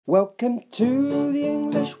Welcome to the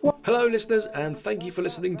English Waffle. Hello, listeners, and thank you for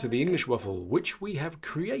listening to the English Waffle, which we have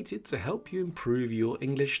created to help you improve your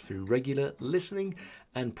English through regular listening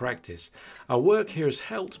and practice. Our work here is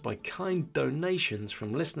helped by kind donations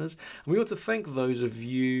from listeners, and we want to thank those of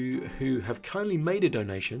you who have kindly made a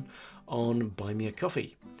donation on Buy Me a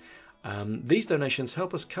Coffee. These donations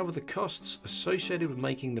help us cover the costs associated with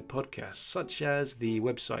making the podcast, such as the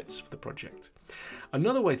websites for the project.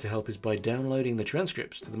 Another way to help is by downloading the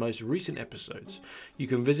transcripts to the most recent episodes. You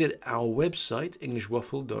can visit our website,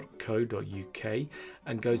 englishwaffle.co.uk,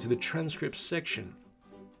 and go to the transcripts section.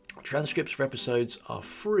 Transcripts for episodes are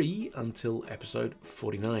free until episode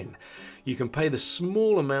 49. You can pay the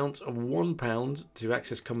small amount of £1 to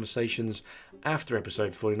access conversations after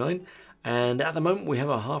episode 49, and at the moment we have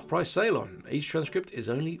a half price sale on. Each transcript is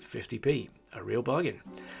only 50p, a real bargain.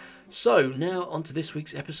 So now on to this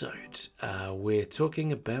week's episode. We're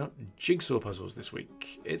talking about jigsaw puzzles this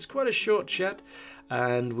week. It's quite a short chat,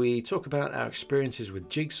 and we talk about our experiences with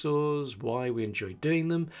jigsaws, why we enjoy doing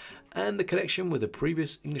them, and the connection with a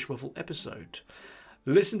previous English Waffle episode.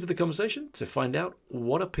 Listen to the conversation to find out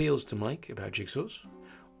what appeals to Mike about jigsaws,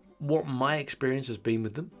 what my experience has been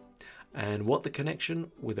with them, and what the connection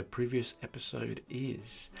with a previous episode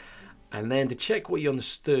is. And then to check what you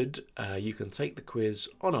understood, you can take the quiz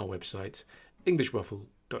on our website,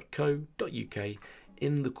 englishwaffle.co.uk,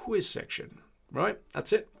 in the quiz section. Right,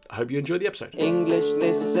 that's it. I hope you enjoyed the episode. English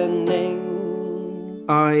listening.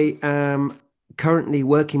 I am currently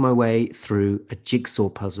working my way through a jigsaw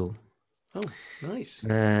puzzle. Oh, nice.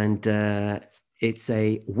 And it's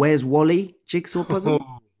a Where's Wally jigsaw puzzle,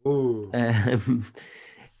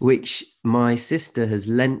 which my sister has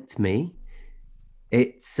lent me.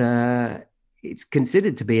 It's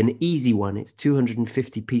considered to be an easy one. It's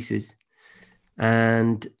 250 pieces.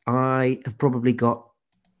 And I have probably got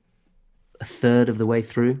a third of the way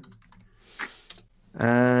through.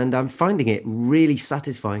 And I'm finding it really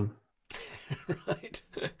satisfying. Right.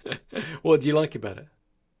 What do you like about it?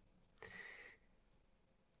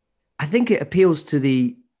 I think it appeals to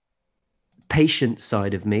the patient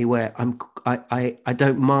side of me, where I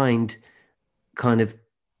don't mind kind of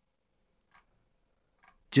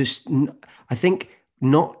just, I think,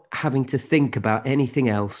 not having to think about anything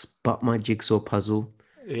else but my jigsaw puzzle.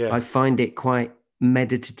 Yeah. I find it quite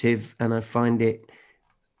meditative, and I find it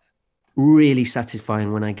really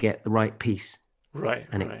satisfying when I get the right piece. Right.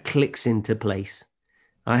 And it clicks into place.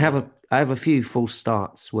 I have a few false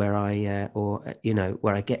starts where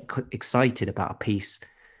where I get excited about a piece,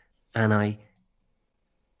 and I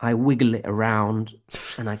wiggle it around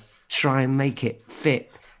and I try and make it fit.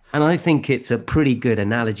 And I think it's a pretty good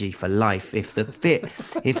analogy for life. If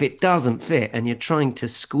it doesn't fit, and you're trying to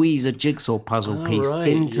squeeze a jigsaw puzzle piece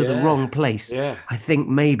into the wrong place, I think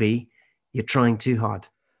maybe you're trying too hard.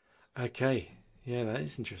 Okay. Yeah, that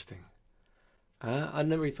is interesting. I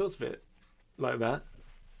never really thought of it like that.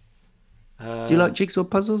 Do you like jigsaw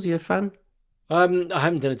puzzles? Are you a fan? I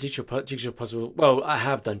haven't done a jigsaw puzzle. Well, I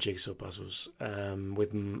have done jigsaw puzzles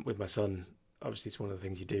with my son. Obviously, it's one of the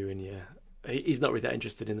things you do, and he's not really that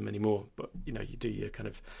interested in them anymore. But you do your kind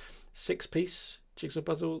of 6-piece jigsaw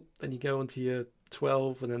puzzle, then you go on to your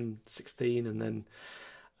 12, and then 16, and then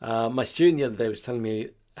my student the other day was telling me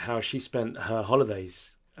how she spent her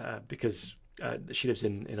holidays because she lives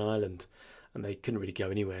in Ireland, and they couldn't really go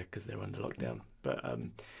anywhere because they were under lockdown. But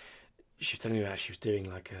she was telling me how she was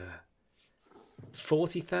doing like a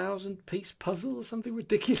 40,000 piece puzzle or something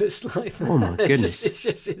ridiculous like that. Oh my goodness! It's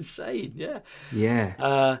just insane. Yeah.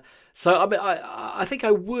 Yeah. So I mean, I think I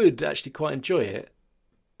would actually quite enjoy it,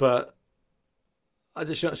 but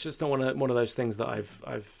it's just not one of those things that I've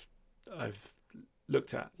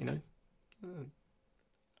looked at. I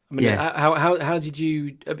mean, how did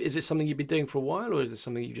you? Is it something you've been doing for a while, or is it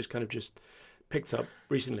something you just kind of picked up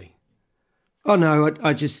recently? Oh no,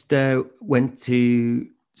 I just went to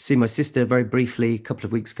see my sister very briefly a couple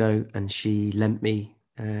of weeks ago, and she lent me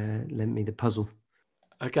the puzzle.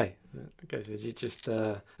 Okay. So you just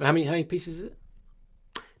how many pieces is it?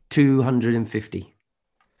 250.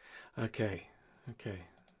 Okay.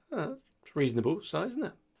 Oh, it's reasonable size, isn't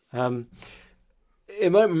it?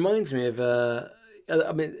 It reminds me of. I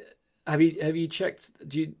mean, have you checked?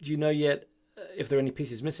 Do you know yet if there are any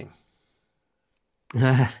pieces missing?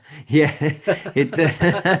 Yeah,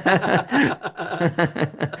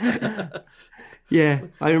 yeah.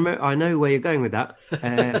 I remember. I know where you're going with that.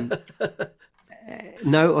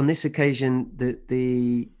 No, on this occasion,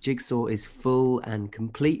 the jigsaw is full and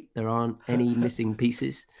complete. There aren't any missing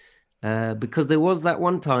pieces, because there was that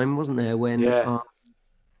one time, wasn't there, when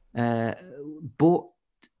I bought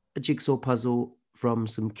a jigsaw puzzle from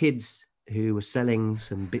some kids who were selling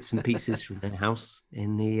some bits and pieces from their house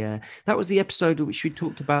in the. That was the episode which we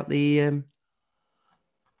talked about the.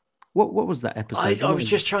 What was that episode? I was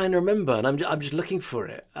just trying to remember, and I'm just looking for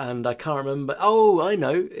it, and I can't remember. Oh, I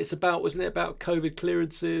know. It's about, wasn't it about COVID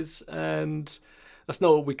clearances? And that's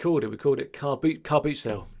not what we called it. We called it car boot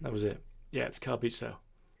sale. That was it. Yeah, it's car boot sale.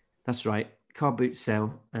 That's right, car boot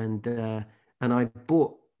sale, and I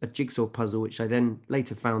bought a jigsaw puzzle, which I then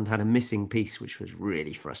later found had a missing piece, which was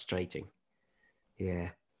really frustrating.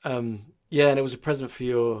 Yeah. Yeah, and it was a present for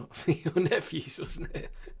your nephews, wasn't it?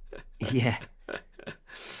 Yeah.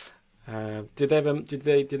 Did they ever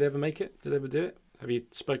make it? Did they ever do it? Have you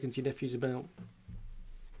spoken to your nephews about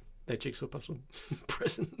their jigsaw puzzle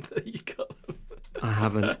present that you got them? I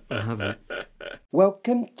haven't.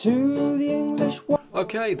 Welcome to the English Waffle.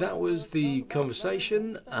 Okay, that was the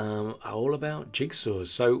conversation all about jigsaws.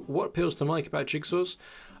 So what appeals to Mike about jigsaws?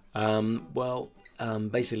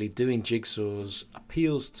 Basically doing jigsaws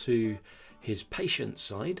appeals to his patient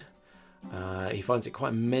side. He finds it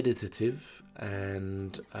quite meditative,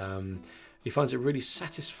 and he finds it really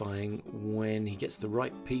satisfying when he gets the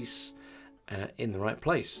right piece in the right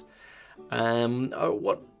place.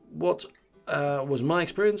 What was my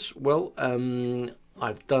experience? Well,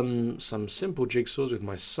 I've done some simple jigsaws with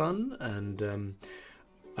my son, and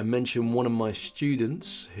I mentioned one of my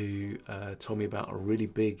students who told me about a really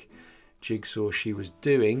big jigsaw she was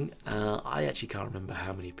doing. I actually can't remember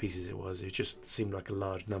how many pieces it was. It just seemed like a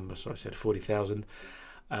large number, so I said 40,000.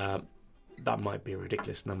 That might be a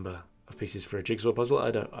ridiculous number of pieces for a jigsaw puzzle. I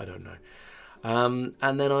don't know.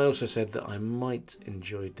 And then I also said that I might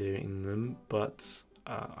enjoy doing them, but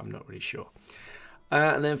I'm not really sure.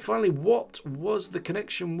 And then finally, what was the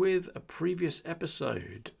connection with a previous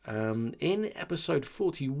episode? In episode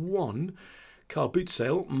 41, Car Boot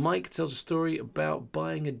Sale, Mike tells a story about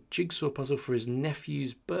buying a jigsaw puzzle for his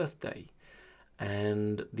nephew's birthday.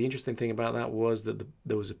 And the interesting thing about that was that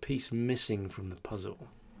there was a piece missing from the puzzle.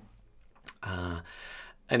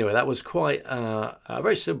 Anyway, that was quite a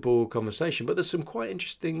very simple conversation, but there's some quite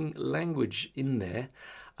interesting language in there.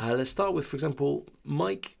 Let's start with, for example,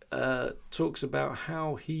 Mike talks about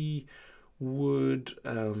how he would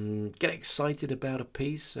get excited about a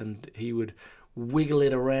piece and he would wiggle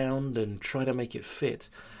it around and try to make it fit.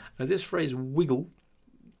 Now, this phrase wiggle,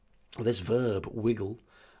 or this verb wiggle,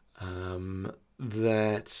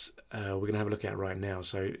 that we're going to have a look at right now.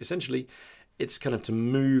 So essentially, it's kind of to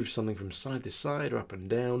move something from side to side or up and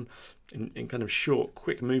down in kind of short,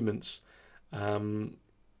 quick movements. And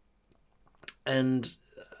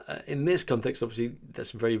in this context, obviously,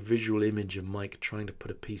 that's a very visual image of Mike trying to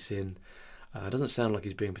put a piece in. It doesn't sound like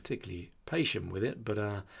he's being particularly patient with it,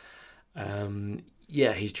 but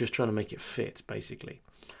he's just trying to make it fit, basically.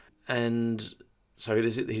 And so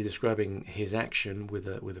he's describing his action with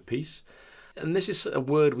a piece. And this is a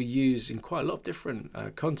word we use in quite a lot of different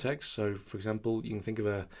contexts. So, for example, you can think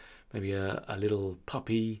of maybe a little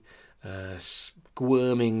puppy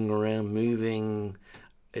squirming around, moving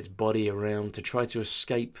its body around to try to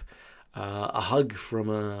escape a hug from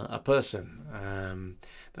a person.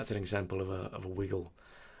 That's an example of a wiggle.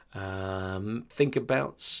 Think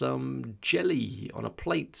about some jelly on a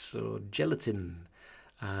plate or gelatin.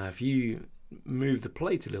 If you move the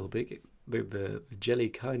plate a little bit, the jelly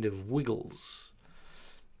kind of wiggles.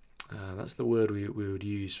 That's the word we would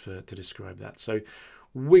use to describe that. So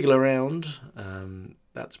wiggle around,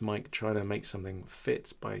 that's Mike trying to make something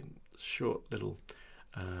fit by short little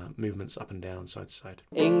movements up and down, side to side.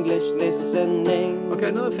 English listening. Okay,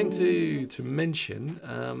 another thing to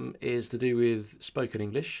mention is to do with spoken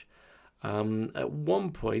English. At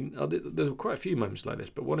one point, there were quite a few moments like this,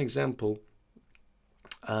 but one example,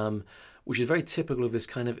 which is very typical of this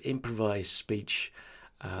kind of improvised speech,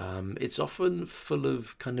 it's often full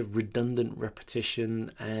of kind of redundant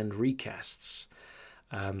repetition and recasts.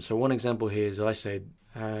 So one example here is I said,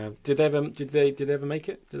 "Did they ever make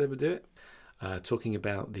it? Did they ever do it?" Talking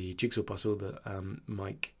about the jigsaw puzzle that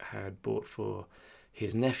Mike had bought for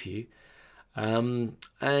his nephew. And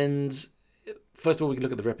first of all, we can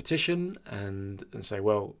look at the repetition and say,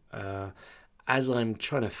 well, as I'm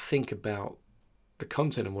trying to think about the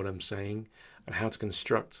content of what I'm saying and how to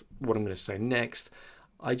construct what I'm going to say next,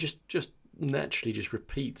 I just naturally just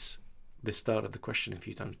repeat the start of the question a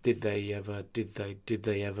few times. Did they ever? Did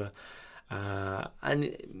they ever? And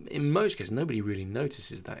in most cases, nobody really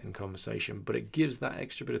notices that in conversation, but it gives that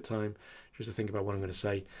extra bit of time just to think about what I'm going to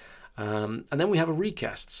say. And then we have a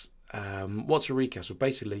recasts. What's a recast? Well,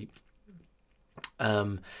 basically,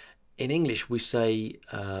 in English, we say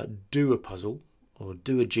do a puzzle or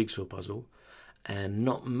do a jigsaw puzzle and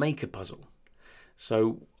not make a puzzle.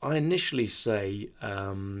 So I initially say,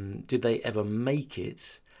 did they ever make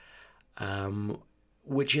it?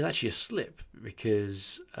 Which is actually a slip,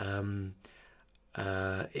 because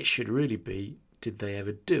it should really be, did they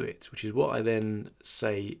ever do it? Which is what I then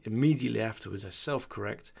say immediately afterwards. I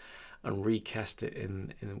self-correct and recast it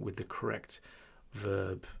in with the correct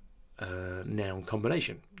verb noun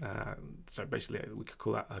combination. So basically we could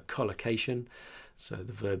call that a collocation. So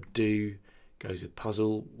the verb do goes with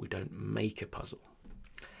puzzle. We don't make a puzzle.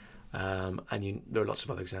 And there are lots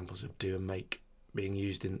of other examples of do and make being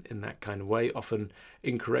used in that kind of way, often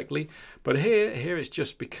incorrectly. But here it's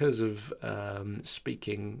just because of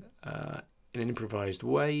speaking in an improvised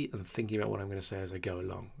way and thinking about what I'm going to say as I go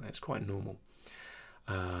along. It's quite normal.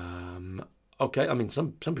 Okay, I mean,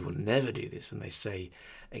 some people never do this, and they say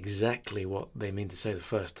exactly what they mean to say the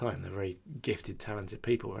first time. They're very gifted, talented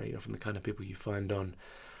people, very often the kind of people you find on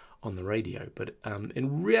the radio. But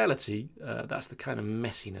in reality, that's the kind of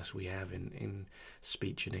messiness we have in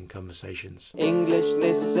speech and in conversations. English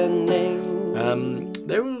listening.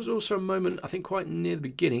 There was also a moment, I think quite near the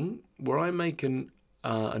beginning, where I make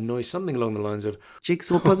a noise, something along the lines of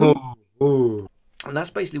Jigsaw puzzle? And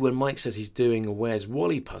that's basically when Mike says he's doing a Where's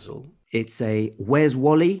Wally puzzle. It's a Where's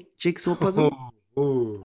Wally jigsaw puzzle?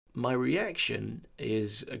 My reaction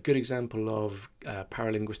is a good example of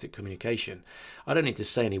paralinguistic communication. I don't need to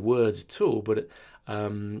say any words at all, but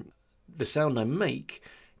the sound I make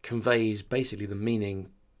conveys basically the meaning,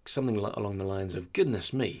 something along the lines of,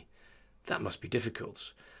 goodness me, that must be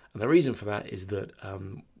difficult. And the reason for that is that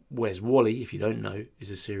Where's Wally, if you don't know,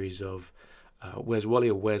 is a series of Where's Wally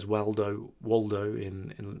or Where's Waldo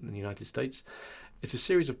in the United States. It's a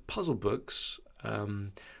series of puzzle books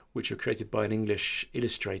which are created by an English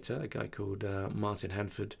illustrator, a guy called Martin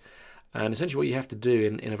Hanford. And essentially what you have to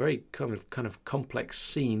do in a very kind of complex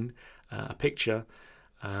scene, a picture,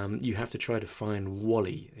 you have to try to find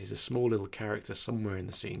Wally. He's a small little character somewhere in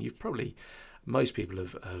the scene. Most people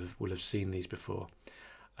will have seen these before.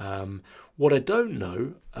 What I don't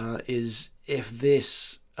know is if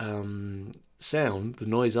this sound, the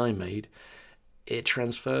noise I made, it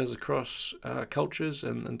transfers across cultures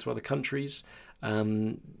and to other countries.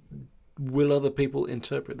 Will other people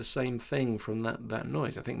interpret the same thing from that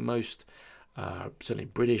noise? I think most, certainly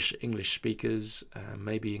British English speakers,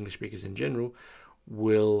 maybe English speakers in general,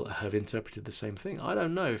 will have interpreted the same thing. I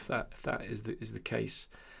don't know if that is the case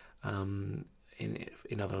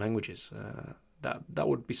in other languages. That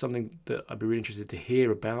would be something that I'd be really interested to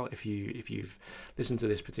hear about if you've listened to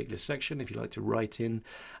this particular section. If you'd like to write in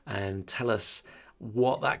and tell us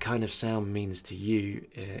what that kind of sound means to you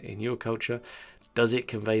in your culture. Does it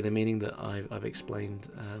convey the meaning that I've explained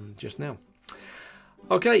just now?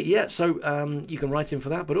 Okay, yeah, so you can write in for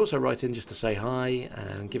that, but also write in just to say hi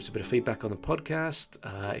and give us a bit of feedback on the podcast.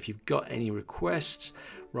 If you've got any requests,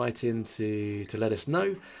 write in to let us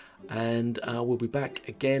know. And we'll be back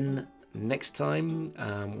again next time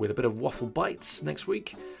with a bit of Waffle Bites next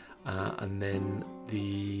week. And then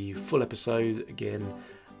the full episode again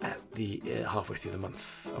at the halfway through the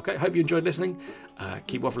month. Okay, hope you enjoyed listening.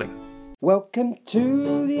 Keep waffling. Welcome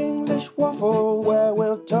to the English Waffle, where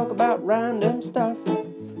we'll talk about random stuff.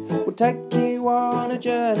 We'll take you on a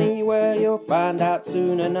journey where you'll find out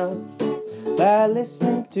soon enough that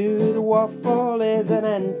listening to the waffle is an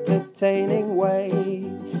entertaining way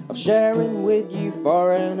of sharing with you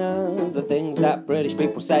foreigners the things that British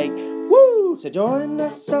people say. Woo! So join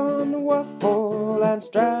us on the waffle and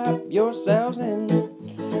strap yourselves in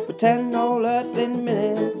for 10 whole earthing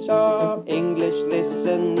minutes of English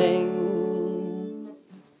listening.